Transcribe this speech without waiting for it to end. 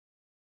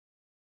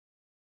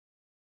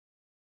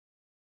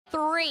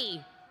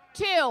3,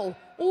 2,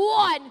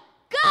 1,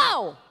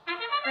 go!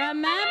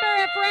 Remember,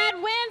 if red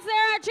wins,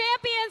 they're our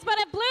champions, but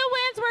if blue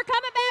wins, we're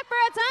coming back for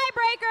a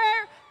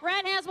tiebreaker.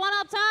 Red has 1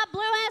 up top,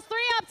 blue has 3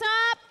 up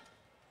top.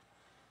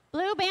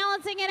 Blue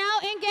balancing it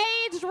out,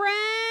 engaged.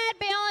 Red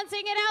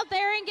balancing it out,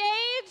 they're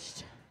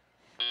engaged.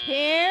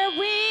 Here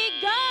we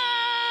go.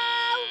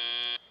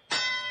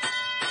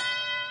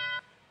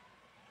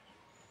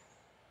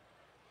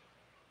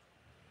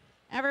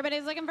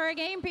 Everybody's looking for a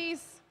game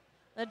piece.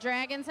 The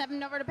Dragons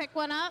heading over to pick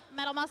one up.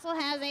 Metal Muscle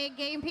has a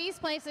game piece,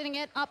 placing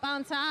it up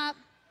on top.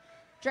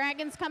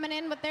 Dragons coming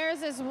in with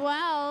theirs as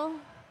well.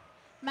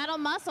 Metal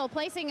Muscle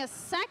placing a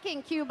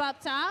second cube up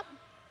top.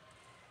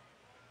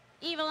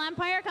 Evil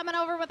Empire coming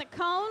over with a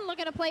cone,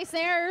 looking to place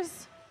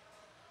theirs.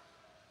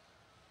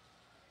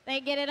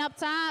 They get it up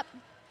top.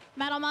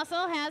 Metal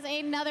Muscle has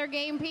another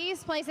game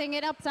piece, placing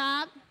it up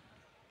top.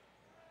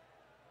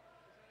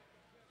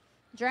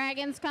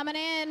 Dragons coming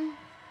in.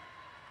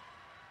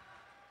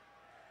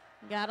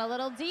 Got a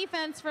little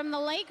defense from the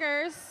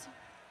Lakers.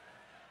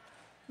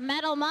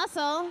 Metal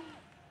Muscle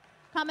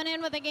coming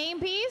in with a game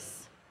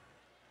piece.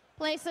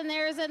 Placing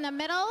theirs in the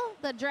middle.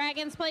 The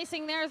Dragons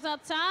placing theirs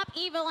up top.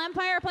 Evil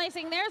Empire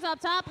placing theirs up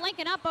top.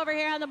 Linking up over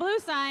here on the blue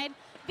side.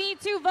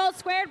 V2 Volt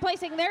Squared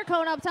placing their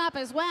cone up top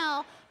as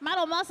well.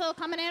 Metal Muscle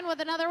coming in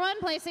with another one,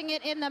 placing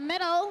it in the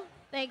middle.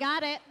 They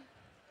got it.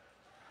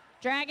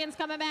 Dragons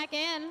coming back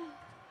in.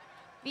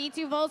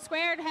 V2 Volt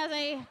Squared has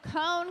a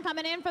cone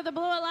coming in for the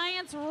Blue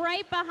Alliance.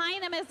 Right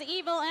behind them is the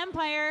Evil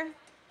Empire.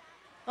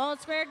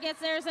 Volt Squared gets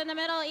theirs in the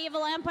middle.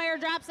 Evil Empire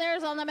drops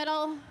theirs on the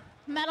middle.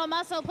 Metal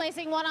Muscle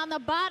placing one on the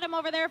bottom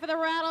over there for the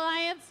Red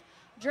Alliance.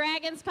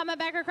 Dragons coming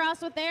back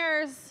across with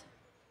theirs.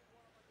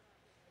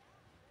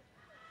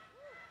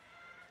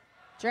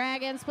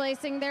 Dragons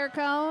placing their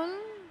cone,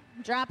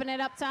 dropping it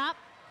up top.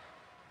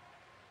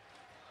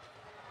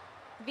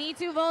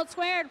 V2 Volt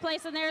Squared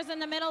placing theirs in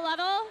the middle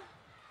level,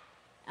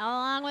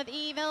 along with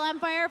Evil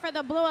Empire for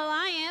the Blue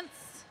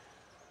Alliance.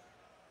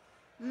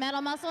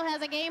 Metal Muscle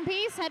has a game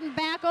piece, heading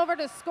back over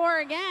to score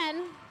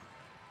again.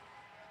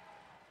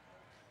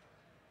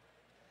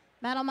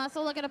 Metal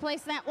Muscle looking to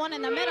place that one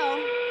in the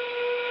middle.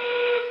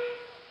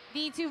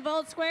 V2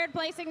 Volt Squared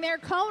placing their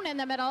cone in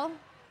the middle.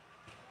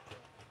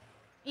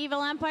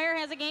 Evil Empire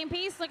has a game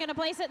piece, looking to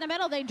place it in the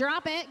middle. They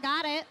drop it,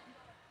 got it.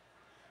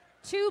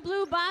 2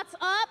 blue bots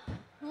up,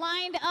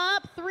 lined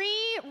up. 3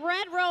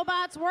 red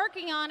robots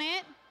working on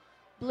it.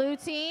 Blue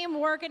team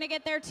working to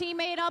get their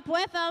teammate up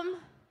with them.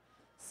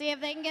 See if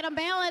they can get them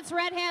balanced.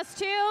 Red has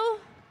 2.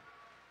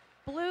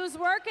 Blue's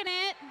working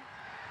it.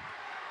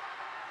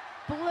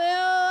 Blue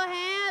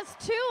has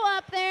 2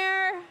 up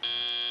there.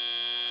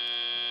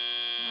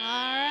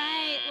 All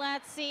right,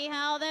 let's see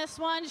how this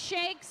one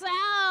shakes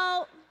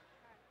out.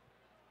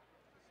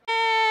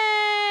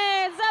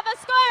 Of a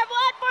score of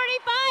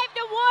 145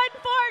 to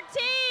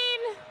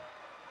 114.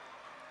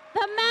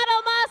 The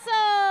Metal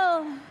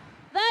Muscle